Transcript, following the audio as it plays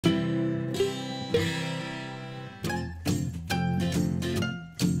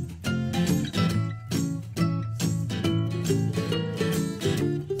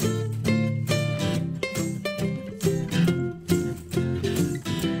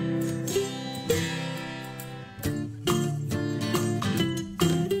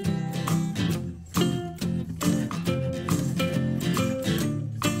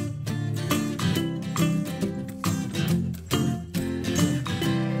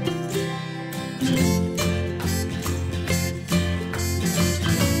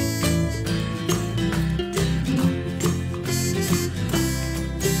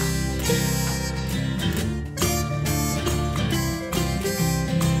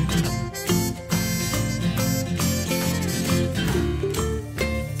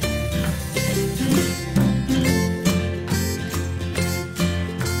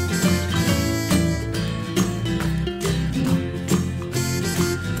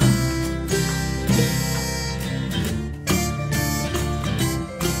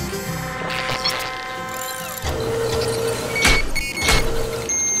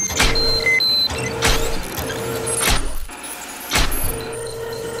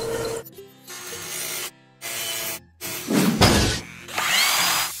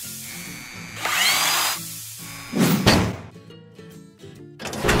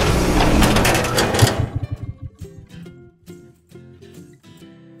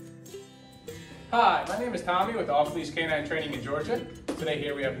Hi, my name is Tommy with Leash K9 Training in Georgia. Today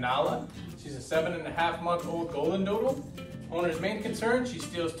here we have Nala. She's a 7.5-month-old golden doodle. Owner's main concern, she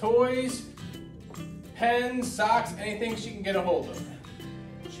steals toys, pens, socks, anything she can get a hold of.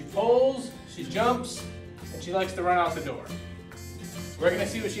 She pulls, she jumps, and she likes to run out the door. We're gonna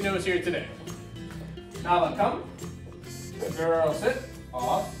see what she knows here today. Nala, come. Good girl, sit.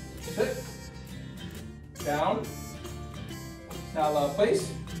 Off, sit. Down. Nala,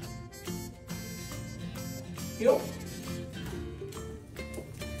 place. Heel.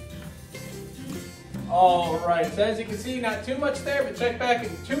 All right, so as you can see, not too much there, but check back in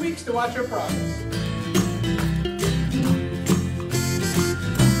 2 weeks to watch her progress.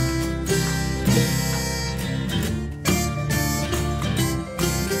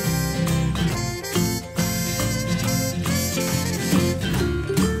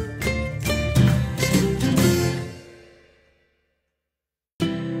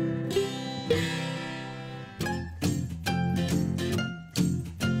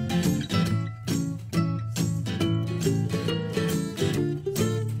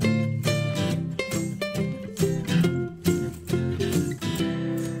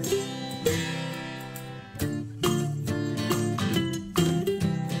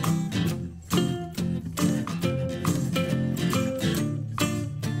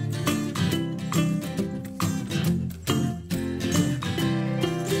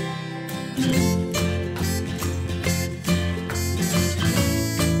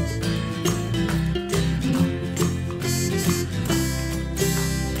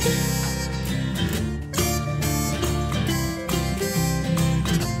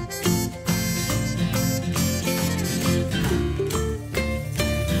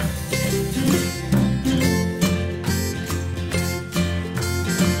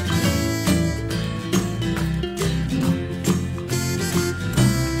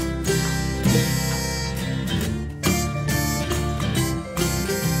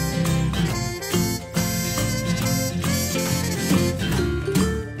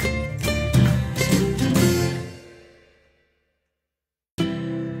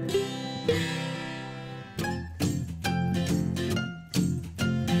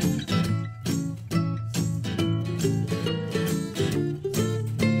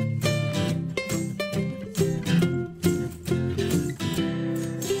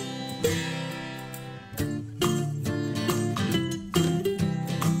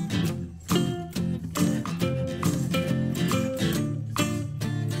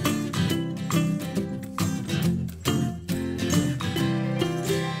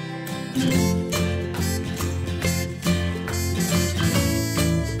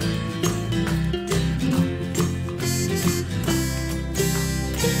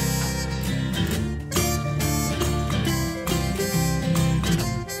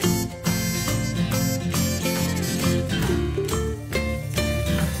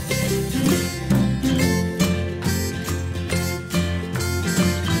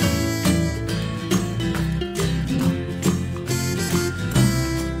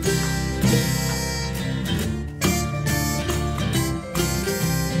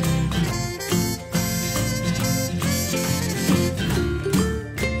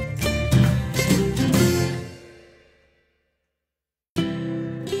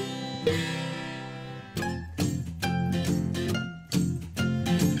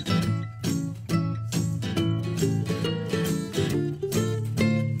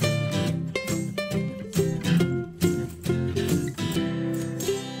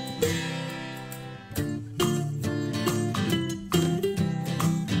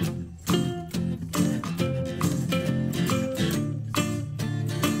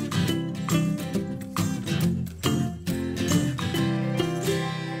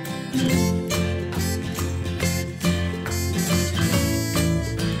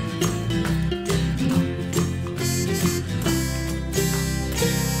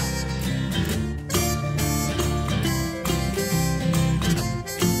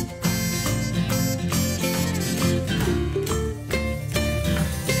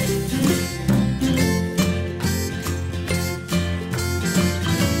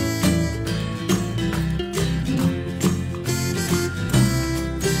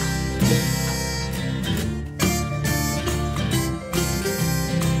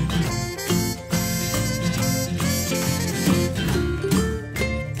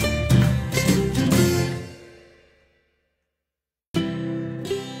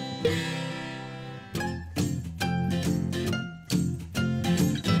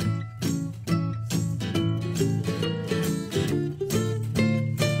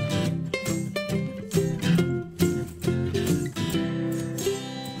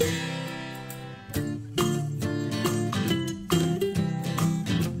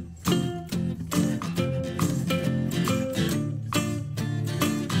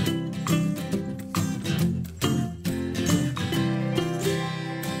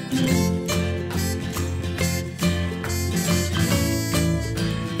 Peachtree.